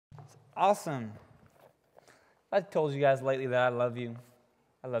Awesome. I've told you guys lately that I love you.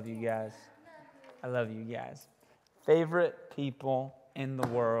 I love you guys. I love you guys. Favorite people in the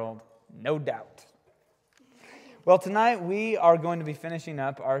world, no doubt. Well, tonight we are going to be finishing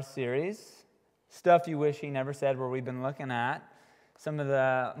up our series, Stuff You Wish He Never Said, where we've been looking at some of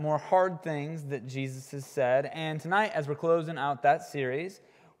the more hard things that Jesus has said. And tonight, as we're closing out that series,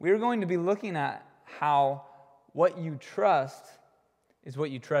 we're going to be looking at how what you trust is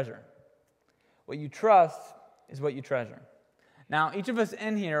what you treasure. What you trust is what you treasure. Now, each of us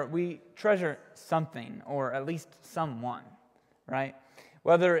in here, we treasure something, or at least someone, right?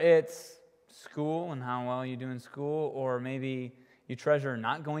 Whether it's school and how well you do in school, or maybe you treasure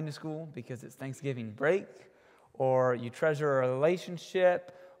not going to school because it's Thanksgiving break, or you treasure a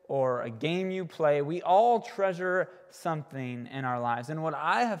relationship, or a game you play. We all treasure something in our lives. And what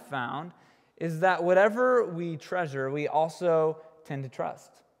I have found is that whatever we treasure, we also tend to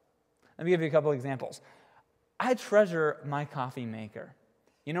trust. Let me give you a couple examples. I treasure my coffee maker.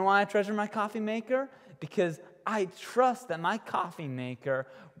 You know why I treasure my coffee maker? Because I trust that my coffee maker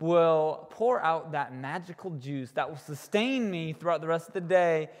will pour out that magical juice that will sustain me throughout the rest of the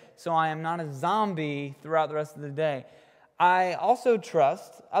day so I am not a zombie throughout the rest of the day. I also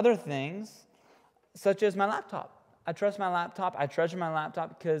trust other things, such as my laptop. I trust my laptop. I treasure my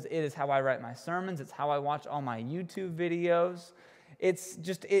laptop because it is how I write my sermons. It's how I watch all my YouTube videos. It's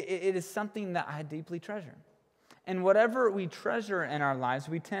just, it is something that I deeply treasure. And whatever we treasure in our lives,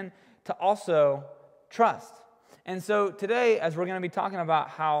 we tend to also trust. And so today, as we're going to be talking about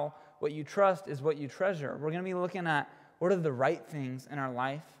how what you trust is what you treasure, we're going to be looking at what are the right things in our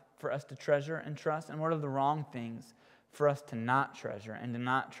life for us to treasure and trust, and what are the wrong things for us to not treasure and to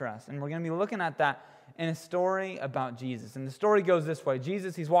not trust. And we're going to be looking at that in a story about Jesus. And the story goes this way.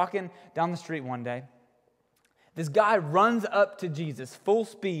 Jesus, he's walking down the street one day. This guy runs up to Jesus, full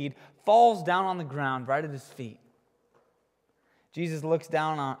speed, falls down on the ground right at his feet. Jesus looks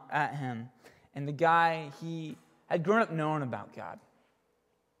down at him, and the guy, he had grown up knowing about God.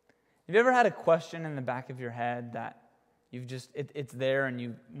 Have you ever had a question in the back of your head that you've just, it's there and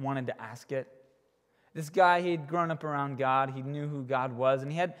you wanted to ask it? This guy, he had grown up around God. He knew who God was, and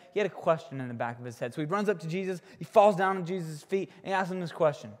he had a question in the back of his head. So he runs up to Jesus. He falls down at Jesus' feet, and he asks him this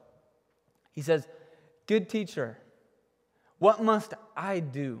question. He says, "Good teacher, what must I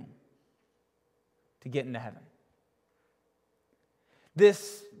do to get into heaven?"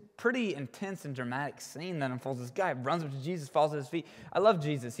 This pretty intense and dramatic scene that unfolds. This guy runs up to Jesus, falls at his feet. I love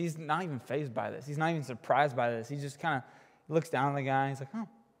Jesus. He's not even fazed by this. He's not even surprised by this. He just kind of looks down at the guy. He's like, "Oh,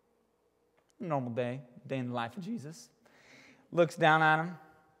 normal day in the life of Jesus." Looks down at him,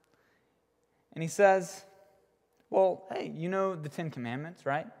 and he says, "Well, hey, you know the 10 Commandments,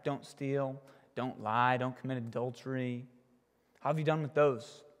 right? Don't steal, don't lie, don't commit adultery. How have you done with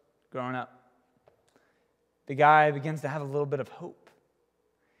those growing up?" The guy begins to have a little bit of hope.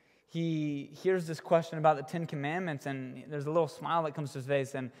 He hears this question about the 10 Commandments, and there's a little smile that comes to his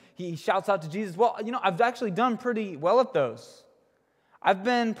face, and he shouts out to Jesus, "Well, you know, I've actually done pretty well at those. I've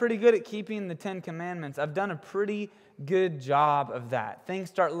been pretty good at keeping the 10 Commandments. I've done a pretty good job of that." Things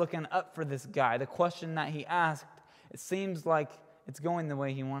start looking up for this guy. The question that he asked, it seems like it's going the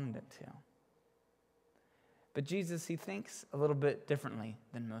way he wanted it to. But Jesus, he thinks a little bit differently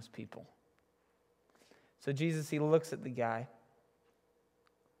than most people. So Jesus, he looks at the guy,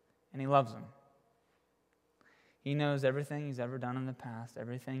 and he loves him. He knows everything he's ever done in the past,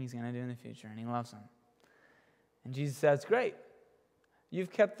 everything he's going to do in the future, and he loves him. And Jesus says, "Great.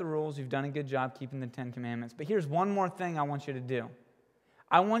 You've kept the rules. You've done a good job keeping the 10 Commandments. But here's one more thing I want you to do.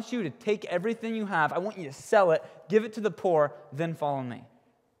 I want you to take everything you have. I want you to sell it, give it to the poor, then follow me."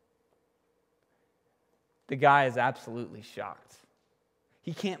 The guy is absolutely shocked.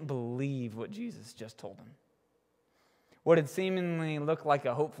 He can't believe what Jesus just told him. What had seemingly looked like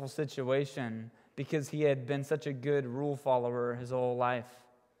a hopeful situation because he had been such a good rule follower his whole life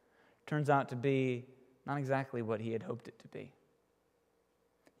turns out to be not exactly what he had hoped it to be.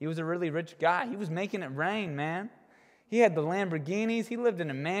 He was a really rich guy. He was making it rain, man. He had the Lamborghinis. He lived in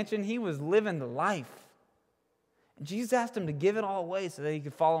a mansion. He was living the life. And Jesus asked him to give it all away so that he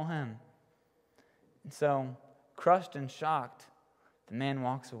could follow him. And so, crushed and shocked, the man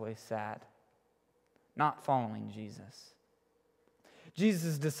walks away sad, not following Jesus.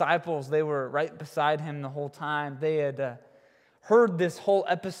 Jesus' disciples, they were right beside him the whole time. They had heard this whole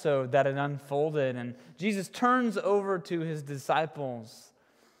episode that had unfolded. And Jesus turns over to his disciples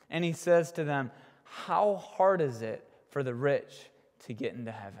and he says to them, "How hard is it for the rich to get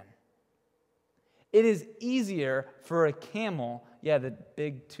into heaven? It is easier for a camel," the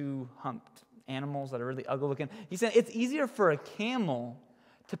big two-humped animals that are really ugly looking. He said it's easier for a camel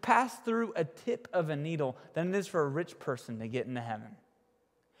to pass through a tip of a needle than it is for a rich person to get into heaven.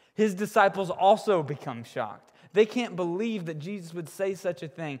 His disciples also become shocked. They can't believe that Jesus would say such a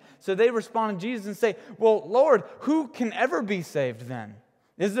thing. So they respond to Jesus and say, well, Lord, who can ever be saved then?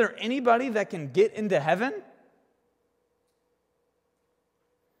 Is there anybody that can get into heaven?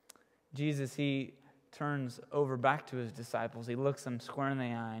 Jesus, he turns over back to his disciples. He looks them square in the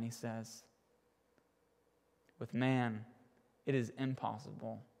eye and he says, with man, it is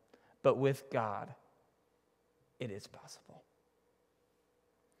impossible, but with God, it is possible.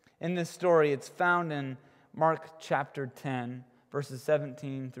 In this story, it's found in Mark chapter 10, verses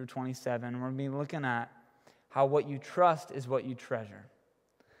 17 through 27. We're going to be looking at how what you trust is what you treasure.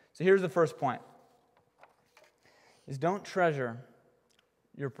 So here's the first point, is don't treasure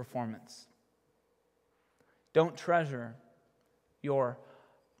your performance. Don't treasure your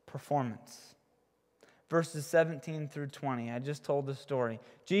performance. Verses 17 through 20, I just told the story.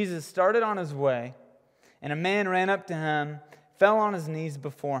 Jesus started on his way, and a man ran up to him, fell on his knees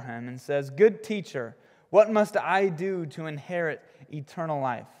before him, and says, "Good teacher, what must I do to inherit eternal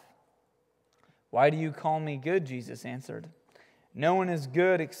life?" "Why do you call me good?" Jesus answered. "No one is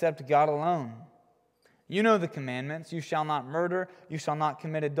good except God alone. You know the commandments. You shall not murder. You shall not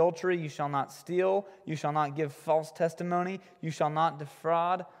commit adultery. You shall not steal. You shall not give false testimony. You shall not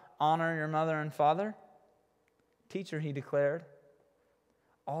defraud. Honor your mother and father." "Teacher," he declared,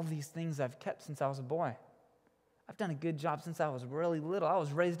 "all these things I've kept since I was a boy. I've done a good job since I was really little. I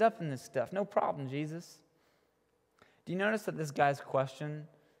was raised up in this stuff. No problem, Jesus." Do you notice that this guy's question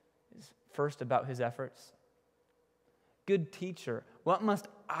is first about his efforts? Good teacher, what must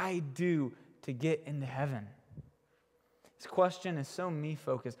I do to get into heaven? His question is so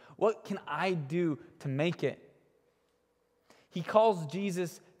me-focused. What can I do to make it? He calls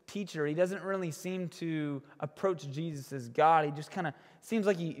Jesus teacher. He doesn't really seem to approach Jesus as God. He just kind of seems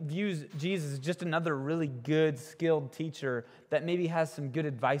like he views Jesus as just another really good, skilled teacher that maybe has some good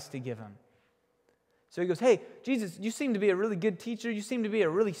advice to give him. So he goes, "Hey, Jesus, you seem to be a really good teacher. You seem to be a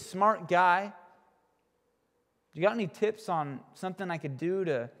really smart guy. You got any tips on something I could do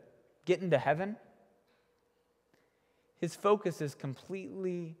to get into heaven?" His focus is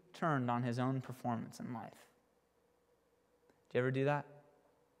completely turned on his own performance in life. Do you ever do that?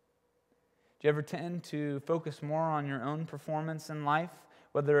 Do you ever tend to focus more on your own performance in life,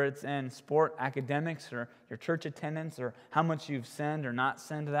 whether it's in sport, academics, or your church attendance, or how much you've sinned or not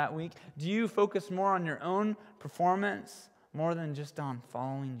sinned that week? Do you focus more on your own performance more than just on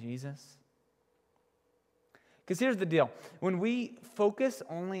following Jesus? Because here's the deal. When we focus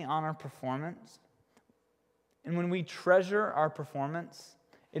only on our performance, and when we treasure our performance,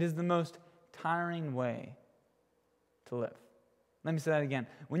 it is the most tiring way to live. Let me say that again.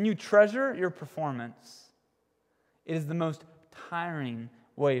 When you treasure your performance, it is the most tiring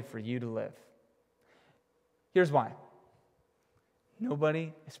way for you to live. Here's why.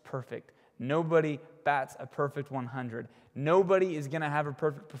 Nobody is perfect. Nobody bats a perfect 100. Nobody is going to have a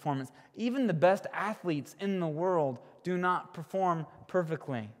perfect performance. Even the best athletes in the world do not perform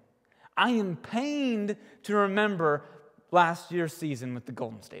perfectly. I am pained to remember last year's season with the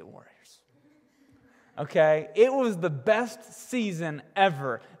Golden State Warriors. Okay, it was the best season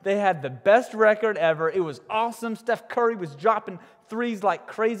ever. They had the best record ever. It was awesome. Steph Curry was dropping threes like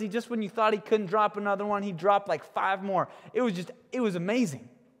crazy. Just when you thought he couldn't drop another one, he dropped like 5 more. It was amazing.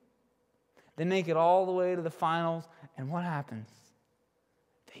 They make it all the way to the finals, and what happens?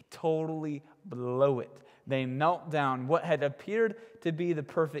 They totally blow it. They melt down. What had appeared to be the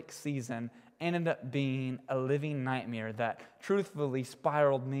perfect season ended up being a living nightmare that truthfully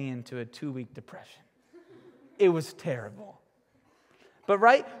spiraled me into a 2-week depression. It was terrible. But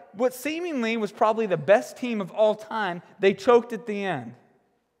right, what seemingly was probably the best team of all time, they choked at the end.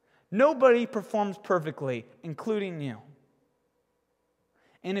 Nobody performs perfectly, including you.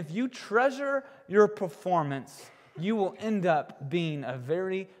 And if you treasure your performance, you will end up being a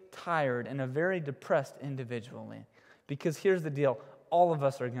very tired and a very depressed individual. Because here's the deal. All of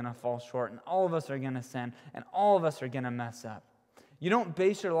us are going to fall short, and all of us are going to sin, and all of us are going to mess up. You don't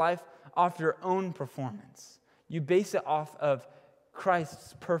base your life off your own performance. You base it off of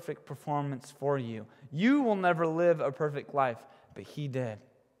Christ's perfect performance for you. You will never live a perfect life, but He did.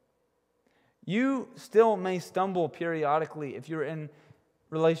 You still may stumble periodically if you're in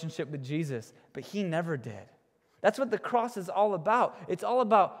relationship with Jesus, but He never did. That's what the cross is all about. It's all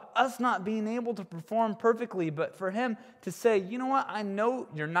about us not being able to perform perfectly, but for Him to say, you know what, I know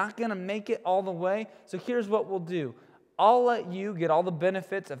you're not going to make it all the way, so here's what we'll do. I'll let you get all the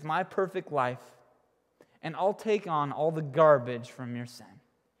benefits of my perfect life, and I'll take on all the garbage from your sin.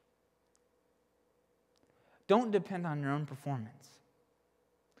 Don't depend on your own performance.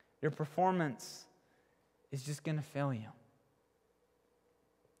 Your performance is just going to fail you.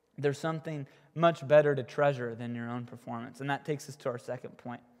 There's something much better to treasure than your own performance. And that takes us to our second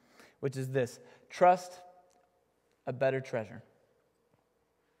point, which is this: trust a better treasure.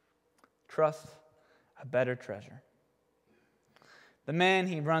 Trust a better treasure. The man,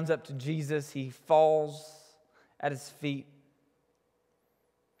 he runs up to Jesus. He falls at his feet.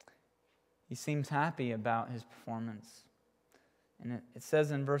 He seems happy about his performance. And it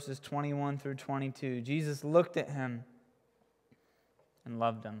says in verses 21 through 22, Jesus looked at him and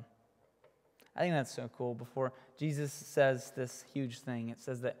loved him. I think that's so cool. Before Jesus says this huge thing, it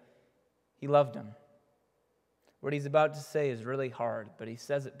says that he loved him. What he's about to say is really hard, but he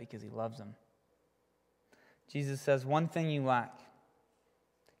says it because he loves him. Jesus says, one thing you lack.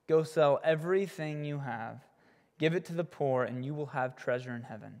 Go sell everything you have. Give it to the poor, and you will have treasure in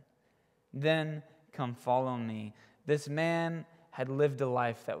heaven. Then come follow me. This man had lived a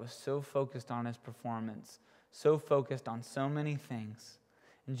life that was so focused on his performance, so focused on so many things.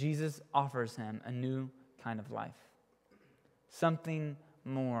 And Jesus offers him a new kind of life. Something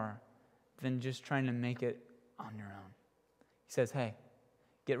more than just trying to make it on your own. He says, hey,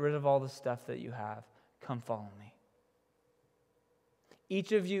 get rid of all the stuff that you have. Come follow me.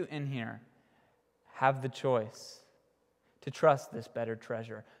 Each of you in here have the choice to trust this better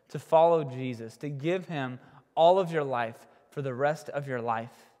treasure, to follow Jesus, to give him all of your life for the rest of your life.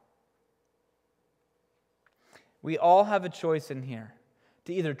 We all have a choice in here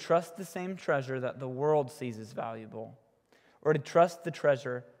to either trust the same treasure that the world sees as valuable, or to trust the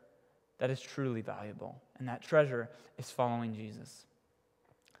treasure that is truly valuable. And that treasure is following Jesus.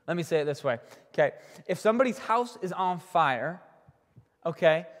 Let me say it this way. Okay, if somebody's house is on fire,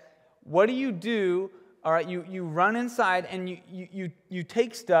 okay, what do? All right, you run inside and you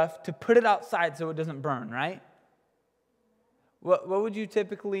take stuff to put it outside so it doesn't burn, right? What would you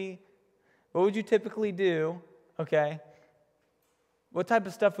typically do? Okay, what type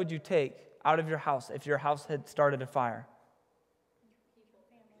of stuff would you take out of your house if your house had started a fire?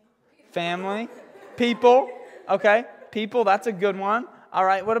 Family, people, okay, people. That's a good one. All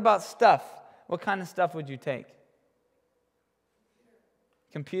right, what about stuff? What kind of stuff would you take?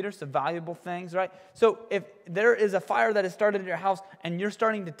 Computers, so valuable things, right? So if there is a fire that has started in your house and you're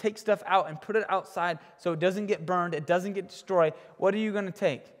starting to take stuff out and put it outside so it doesn't get burned, it doesn't get destroyed, what are you going to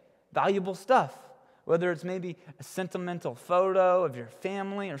take? Valuable stuff. Whether it's maybe a sentimental photo of your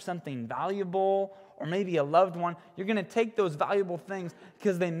family or something valuable, or maybe a loved one, you're going to take those valuable things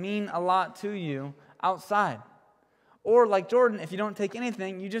because they mean a lot to you outside. Or like Jordan, if you don't take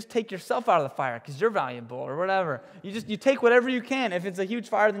anything, you just take yourself out of the fire because you're valuable or whatever. You take whatever you can. If it's a huge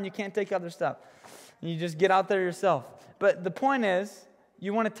fire, then you can't take other stuff. You just get out there yourself. But the point is,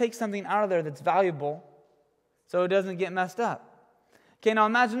 you want to take something out of there that's valuable so it doesn't get messed up. Okay, now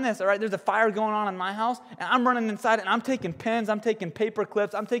imagine this, all right? There's a fire going on in my house, and I'm running inside, and I'm taking pens, I'm taking paper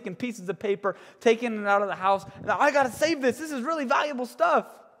clips, I'm taking pieces of paper, taking it out of the house. Now, I got to save this. This is really valuable stuff.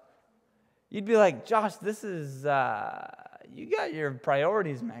 You'd be like, Josh, this is, you got your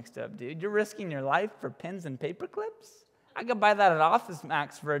priorities mixed up, dude. You're risking your life for pens and paper clips? I could buy that at Office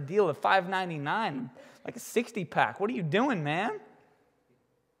Max for a deal of $5.99, like a 60-pack. What are you doing, man?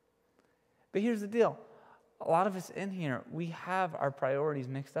 But here's the deal. A lot of us in here, we have our priorities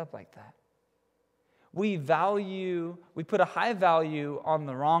mixed up like that. We put a high value on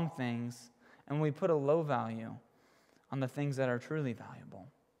the wrong things, and we put a low value on the things that are truly valuable.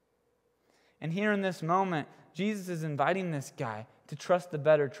 And here in this moment, Jesus is inviting this guy to trust the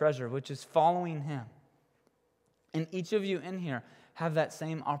better treasure, which is following him. And each of you in here have that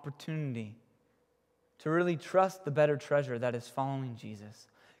same opportunity to really trust the better treasure that is following Jesus.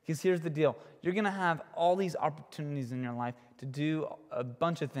 Because here's the deal. You're going to have all these opportunities in your life to do a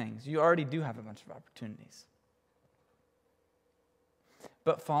bunch of things. You already do have a bunch of opportunities.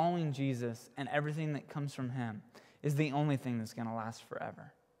 But following Jesus and everything that comes from him is the only thing that's going to last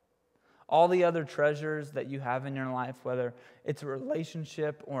forever. All the other treasures that you have in your life, whether it's a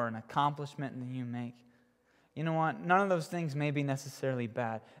relationship or an accomplishment that you make, you know what? None of those things may be necessarily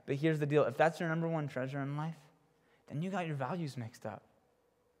bad. But here's the deal. If that's your number one treasure in life, then you got your values mixed up.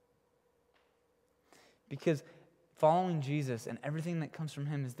 Because following Jesus and everything that comes from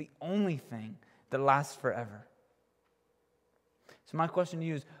him is the only thing that lasts forever. So my question to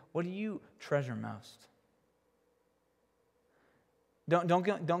you is, what do you treasure most?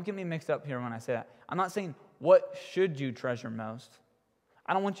 Don't get me mixed up here when I say that. I'm not saying what should you treasure most.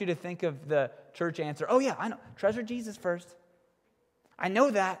 I don't want you to think of the church answer, oh yeah, I know, treasure Jesus first. I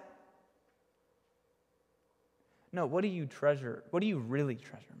know that. No, what do you treasure? What do you really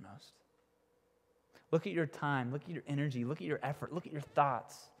treasure most? Look at your time, look at your energy, look at your effort, look at your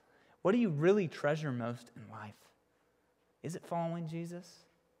thoughts. What do you really treasure most in life? Is it following Jesus?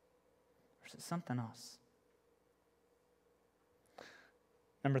 Or is it something else?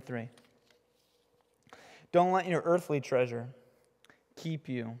 Number 3. Don't let your earthly treasure keep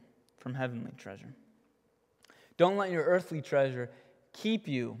you from heavenly treasure. Don't let your earthly treasure keep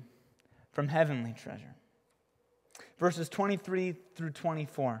you from heavenly treasure. Verses 23 through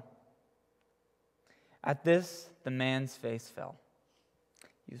 24. At this, the man's face fell.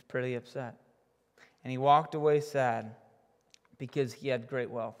 He was pretty upset. And he walked away sad because he had great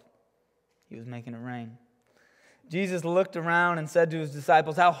wealth. He was making it rain. Jesus looked around and said to his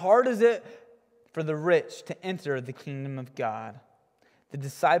disciples, "How hard is it for the rich to enter the kingdom of God?" The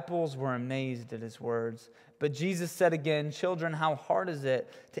disciples were amazed at his words. But Jesus said again, "Children, how hard is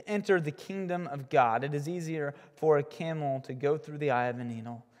it to enter the kingdom of God? It is easier for a camel to go through the eye of a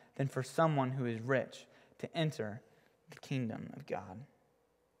needle than for someone who is rich to enter the kingdom of God."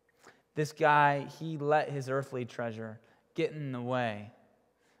 This guy, he let his earthly treasure get in the way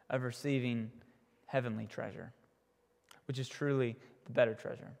of receiving heavenly treasure, which is truly the better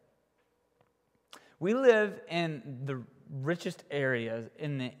treasure. We live in the richest areas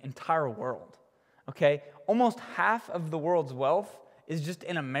in the entire world, okay? Almost half of the world's wealth is just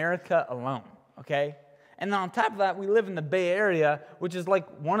in America alone, okay? And then on top of that, we live in the Bay Area, which is like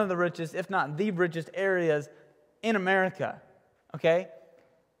one of the richest, if not the richest areas in America, okay?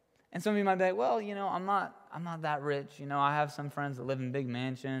 And some of you might be like, well, I'm not that rich. I have some friends that live in big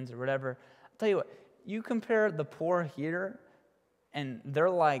mansions or whatever. I'll tell you what, you compare the poor here, and they're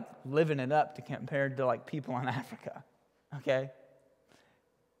like living it up compared to like people in Africa, okay?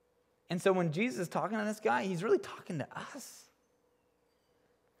 And so when Jesus is talking to this guy, he's really talking to us.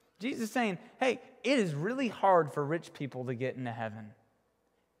 Jesus is saying, hey, it is really hard for rich people to get into heaven.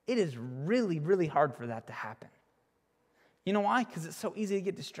 It is really, really hard for that to happen. You know why? Because it's so easy to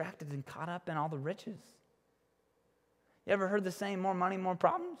get distracted and caught up in all the riches. You ever heard the saying, more money, more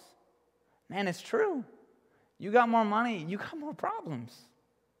problems? Man, it's true. You got more money, you got more problems.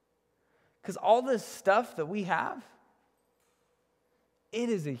 Because all this stuff that we have, it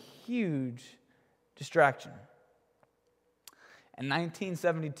is a huge distraction. In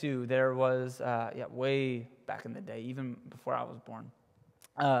 1972, there was, way back in the day, even before I was born.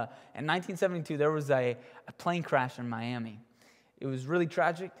 In 1972, there was a plane crash in Miami. It was really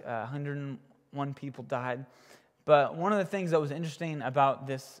tragic. 101 people died. But one of the things that was interesting about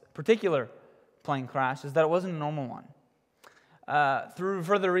this particular plane crash is that it wasn't a normal one. Through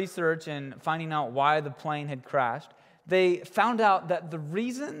further research and finding out why the plane had crashed, they found out that the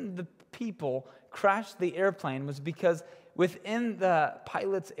reason the people crashed the airplane was because within the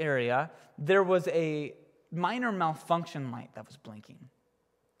pilot's area, there was a minor malfunction light that was blinking.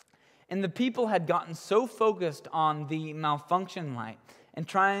 And the people had gotten so focused on the malfunction light and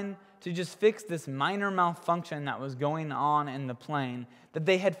trying to just fix this minor malfunction that was going on in the plane that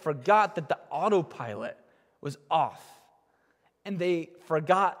they had forgot that the autopilot was off. And they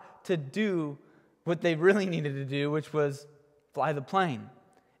forgot to do what they really needed to do, which was fly the plane.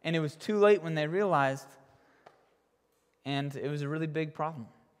 And it was too late when they realized, and it was a really big problem.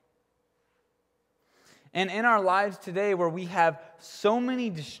 And in our lives today, where we have so many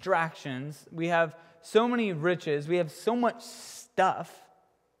distractions, we have so many riches, we have so much stuff,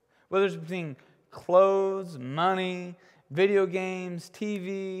 whether it's between clothes, money, video games,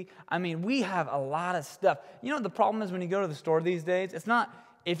 TV. I mean, we have a lot of stuff. You know what the problem is when you go to the store these days? It's not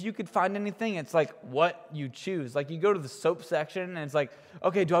if you could find anything, it's like what you choose. Like you go to the soap section and it's like,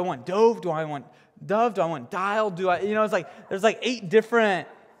 okay, do I want Dove? Do I want Dove? Do I want Dial? It's like, there's like eight different,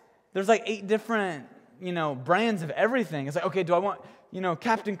 brands of everything. It's like, okay, do I want,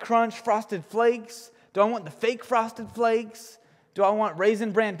 Captain Crunch Frosted Flakes? Do I want the fake Frosted Flakes? Do I want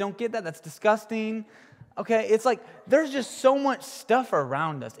Raisin Bran? Don't get that. That's disgusting. Okay, it's like there's just so much stuff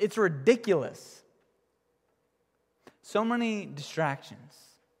around us. It's ridiculous. So many distractions.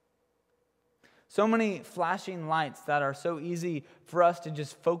 So many flashing lights that are so easy for us to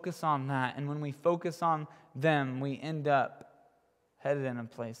just focus on that. And when we focus on them, we end up headed in a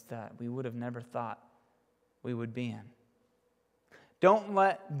place that we would have never thought we would be in. Don't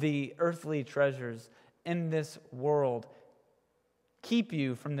let the earthly treasures in this world keep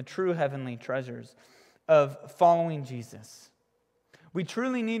you from the true heavenly treasures of following Jesus. We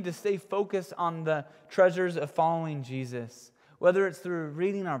truly need to stay focused on the treasures of following Jesus, whether it's through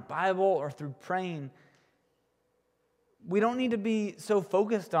reading our Bible or through praying. We don't need to be so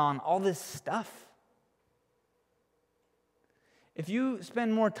focused on all this stuff. If you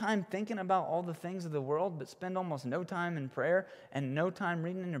spend more time thinking about all the things of the world, but spend almost no time in prayer and no time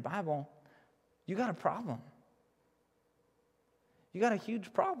reading in your Bible, you got a problem. You got a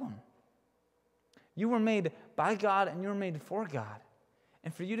huge problem. You were made by God and you were made for God.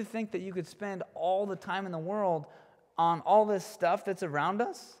 And for you to think that you could spend all the time in the world on all this stuff that's around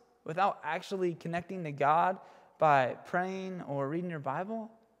us without actually connecting to God by praying or reading your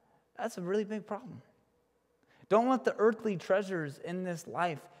Bible, that's a really big problem. Don't let the earthly treasures in this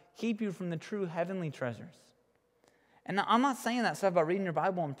life keep you from the true heavenly treasures. And now, I'm not saying that stuff about reading your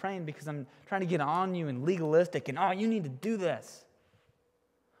Bible and praying because I'm trying to get on you and legalistic and, oh, you need to do this.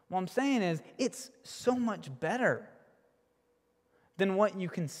 What I'm saying is it's so much better than what you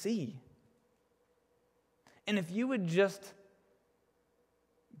can see. And if you would just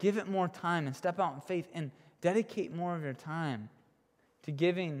give it more time and step out in faith and dedicate more of your time to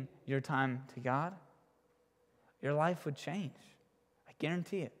giving your time to God, your life would change. I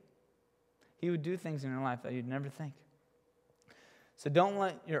guarantee it. He would do things in your life that you'd never think. So don't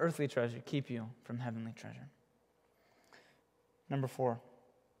let your earthly treasure keep you from heavenly treasure. Number 4,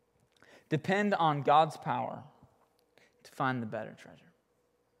 depend on God's power to find the better treasure.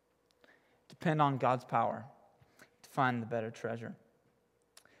 Depend on God's power to find the better treasure.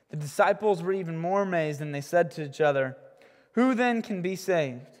 The disciples were even more amazed, and they said to each other, "Who then can be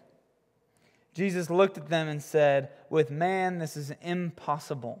saved?" Jesus looked at them and said, "With man this is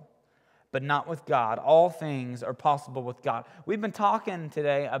impossible, but not with God. All things are possible with God." We've been talking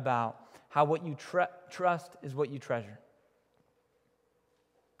today about how what you trust is what you treasure.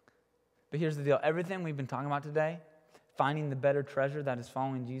 But here's the deal. Everything we've been talking about today, finding the better treasure that is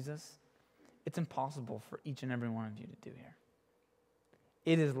following Jesus, it's impossible for each and every one of you to do here.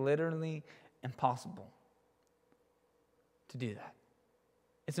 It is literally impossible to do that.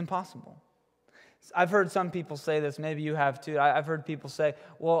 It's impossible. I've heard some people say this, maybe you have too. I've heard people say,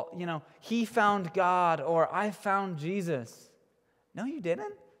 well, he found God or I found Jesus. No, you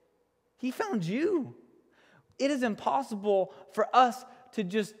didn't. He found you. It is impossible for us to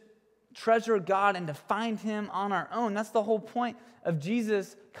just treasure God and to find him on our own. That's the whole point of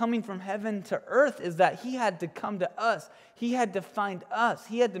Jesus coming from heaven to earth, is that he had to come to us. He had to find us.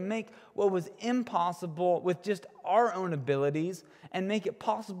 He had to make what was impossible with just our own abilities and make it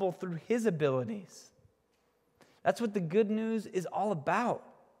possible through his abilities. That's what the good news is all about.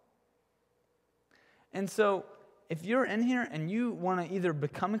 And so if you're in here and you want to either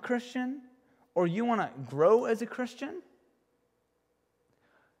become a Christian or you want to grow as a Christian,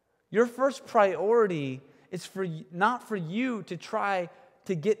 your first priority is not for you to try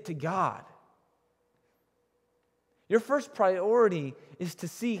to get to God. Your first priority is to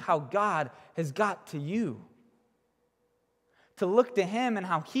see how God has got to you. To look to him and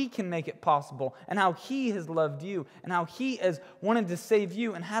how he can make it possible, and how he has loved you, and how he has wanted to save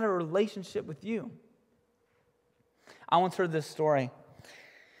you and had a relationship with you. I once heard this story.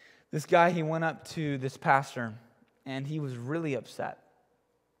 This guy, he went up to this pastor, and he was really upset.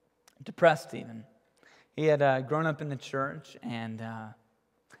 Depressed even. He had grown up in the church and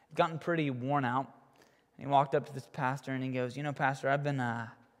gotten pretty worn out. He walked up to this pastor and he goes, "Pastor, I've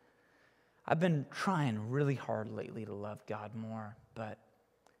been trying really hard lately to love God more, but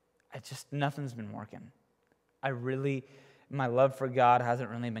nothing's been working. My love for God hasn't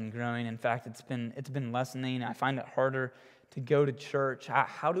really been growing. In fact, it's been lessening. I find it harder to go to church.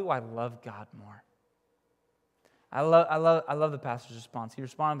 How do I love God more?" I love the pastor's response. He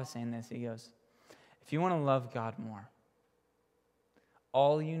responded by saying this. He goes, "If you want to love God more,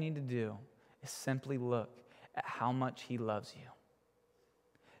 all you need to do is simply look at how much he loves you.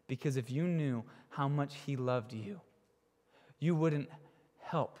 Because if you knew how much he loved you, you wouldn't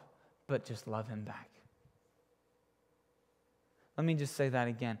help but just love him back." Let me just say that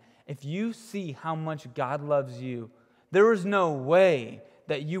again. If you see how much God loves you, there is no way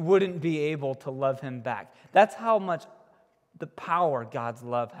that you wouldn't be able to love him back. That's how much the power God's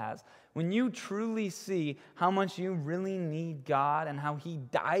love has. When you truly see how much you really need God and how he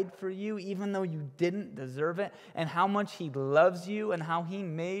died for you even though you didn't deserve it, and how much he loves you and how he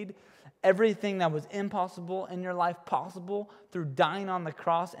made everything that was impossible in your life possible through dying on the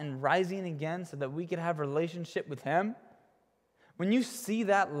cross and rising again so that we could have a relationship with him. When you see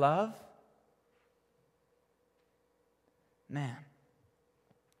that love, man,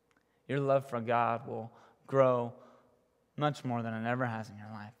 your love for God will grow much more than it ever has in your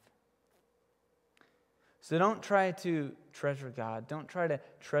life. So don't try to treasure God. Don't try to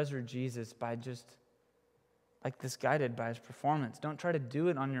treasure Jesus by just, like this guy did, by his performance. Don't try to do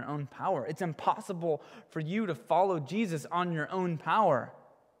it on your own power. It's impossible for you to follow Jesus on your own power.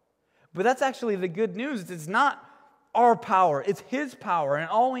 But that's actually the good news. It's not our power. It's his power. And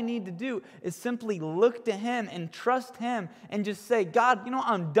all we need to do is simply look to him and trust him and just say, "God,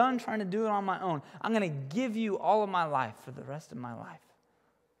 I'm done trying to do it on my own. I'm going to give you all of my life for the rest of my life."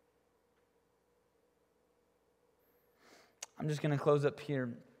 I'm just going to close up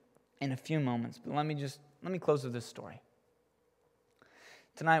here in a few moments, but let me close with this story.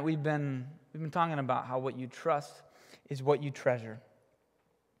 Tonight we've been talking about how what you trust is what you treasure.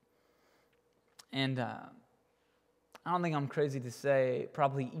 And I don't think I'm crazy to say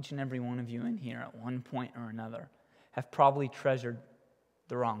probably each and every one of you in here at one point or another have probably treasured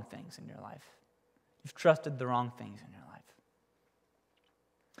the wrong things in your life. You've trusted the wrong things in your life.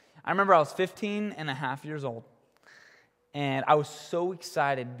 I remember I was 15 and a half years old, and I was so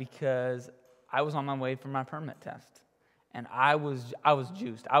excited because I was on my way for my permit test. And I was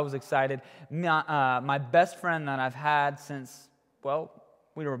juiced. I was excited. My best friend that I've had since,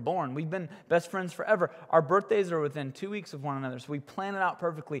 we were born. We've been best friends forever. Our birthdays are within 2 weeks of one another, so we plan it out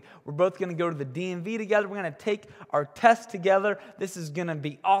perfectly. We're both going to go to the DMV together. We're going to take our test together. This is going to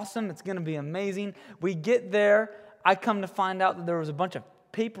be awesome. It's going to be amazing. We get there. I come to find out that there was a bunch of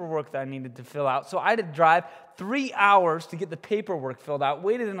paperwork that I needed to fill out. So I had to drive 3 hours to get the paperwork filled out,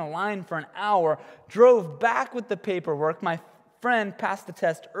 waited in a line for an hour, drove back with the paperwork. My friend passed the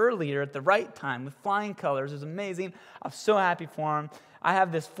test earlier at the right time with flying colors. It was amazing. I was so happy for him. I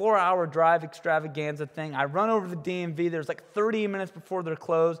have this 4-hour drive extravaganza thing. I run over to the DMV. There's like 30 minutes before they're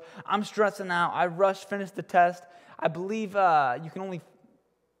closed. I'm stressing out. I rush, finish the test. I believe you can only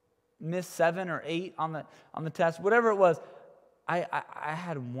miss 7 or 8 on the test. Whatever it was, I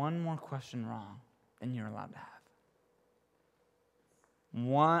had one more question wrong than you're allowed to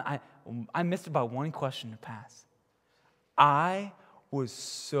have. I missed about one question to pass. I was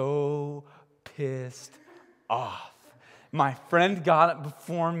so pissed off. My friend got it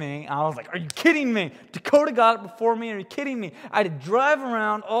before me. I was like, are you kidding me? Dakota got it before me. Are you kidding me? I had to drive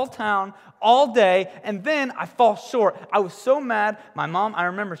around all town all day, and then I fall short. I was so mad. My mom, I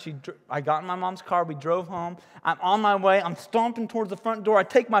remember, I got in my mom's car. We drove home. I'm on my way. I'm stomping towards the front door. I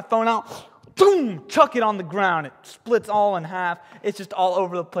take my phone out. Boom! Chuck it on the ground. It splits all in half. It's just all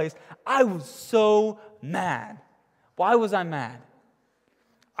over the place. I was so mad. Why was I mad?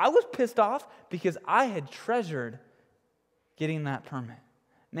 I was pissed off because I had treasured getting that permit.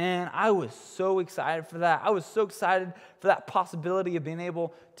 Man, I was so excited for that. I was so excited for that possibility of being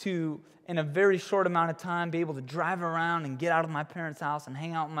able to, in a very short amount of time, be able to drive around and get out of my parents' house and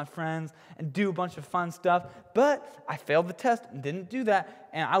hang out with my friends and do a bunch of fun stuff. But I failed the test and didn't do that,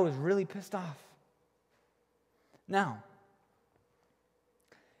 and I was really pissed off. Now,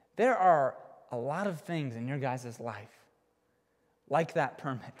 there are a lot of things in your guys' life, like that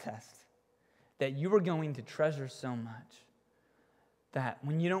permit test, that you are going to treasure so much that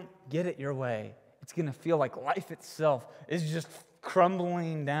when you don't get it your way, it's going to feel like life itself is just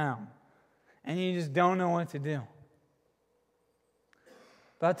crumbling down, and you just don't know what to do.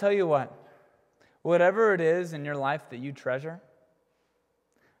 But I'll tell you what, whatever it is in your life that you treasure,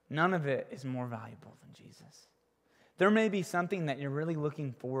 none of it is more valuable than Jesus. There may be something that you're really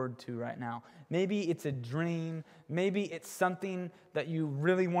looking forward to right now. Maybe it's a dream. Maybe it's something that you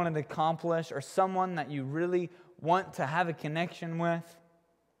really wanted to accomplish, or someone that you really want to have a connection with.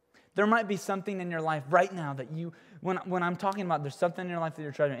 There might be something in your life right now that you, when I'm talking about there's something in your life that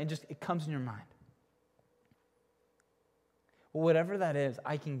you're treasuring, it comes in your mind. Well, whatever that is,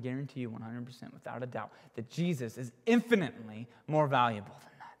 I can guarantee you 100% without a doubt that Jesus is infinitely more valuable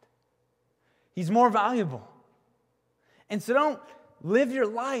than that. He's more valuable. And so don't live your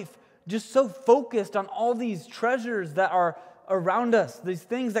life just so focused on all these treasures that are around us, these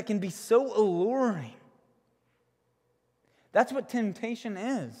things that can be so alluring. That's what temptation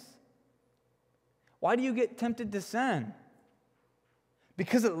is. Why do you get tempted to sin?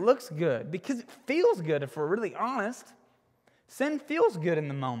 Because it looks good. Because it feels good, if we're really honest. Sin feels good in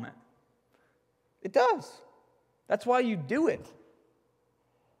the moment. It does. That's why you do it.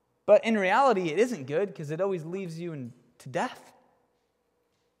 But in reality, it isn't good because it always leaves you to death.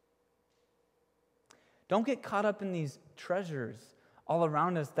 Don't get caught up in these treasures all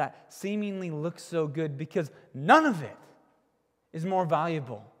around us that seemingly look so good, because none of it is more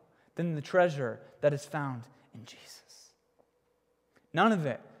valuable than the treasure that is found in Jesus. None of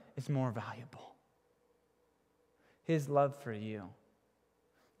it is more valuable. His love for you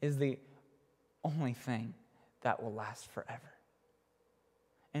is the only thing that will last forever.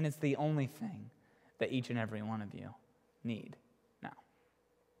 And it's the only thing that each and every one of you need now.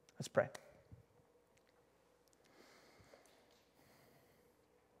 Let's pray.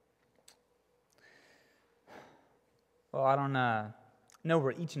 Well, I don't know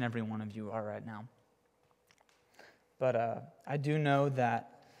where each and every one of you are right now. But I do know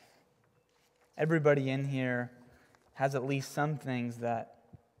that everybody in here has at least some things that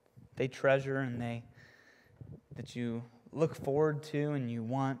they treasure and that you look forward to and you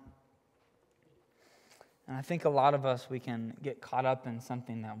want. And I think a lot of us, we can get caught up in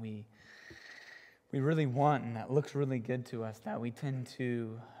something that we really want and that looks really good to us, that we tend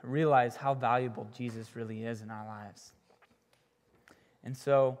to realize how valuable Jesus really is in our lives. And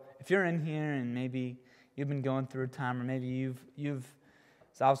so if you're in here and maybe you've been going through a time, or maybe you've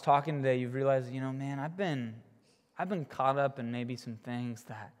as I was talking today, you've realized, man, I've been caught up in maybe some things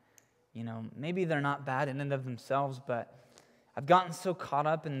that, maybe they're not bad in and of themselves, but I've gotten so caught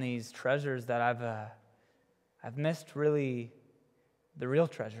up in these treasures that I've missed really the real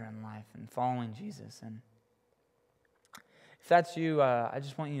treasure in life and following Jesus. And if that's you, I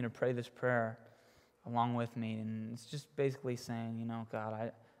just want you to pray this prayer along with me. And it's just basically saying, God,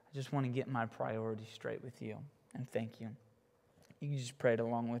 I just want to get my priorities straight with you. And thank you. You can just pray it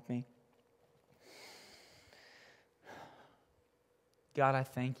along with me. God, I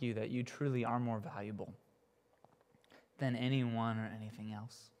thank you that you truly are more valuable than anyone or anything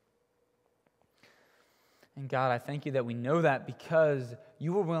else. And God, I thank you that we know that because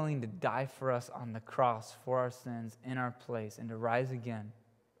you were willing to die for us on the cross for our sins in our place and to rise again,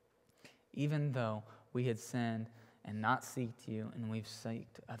 even though we had sinned and not seeked you and we've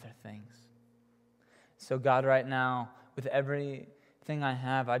seeked other things. So God, right now, with everything I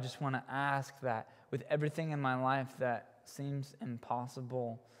have, I just want to ask that with everything in my life that seems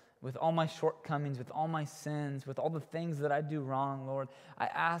impossible, with all my shortcomings, with all my sins, with all the things that I do wrong, Lord, I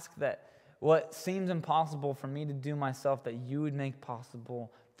ask that what seems impossible for me to do myself, that you would make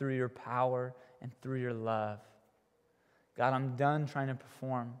possible through your power and through your love. God, I'm done trying to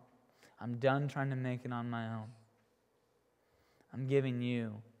perform. I'm done trying to make it on my own. I'm giving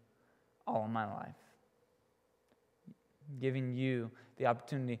you all of my life. I'm giving you the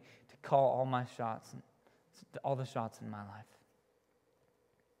opportunity to call all my shots, all the shots in my life.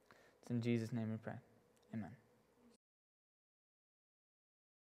 It's in Jesus' name we pray. Amen.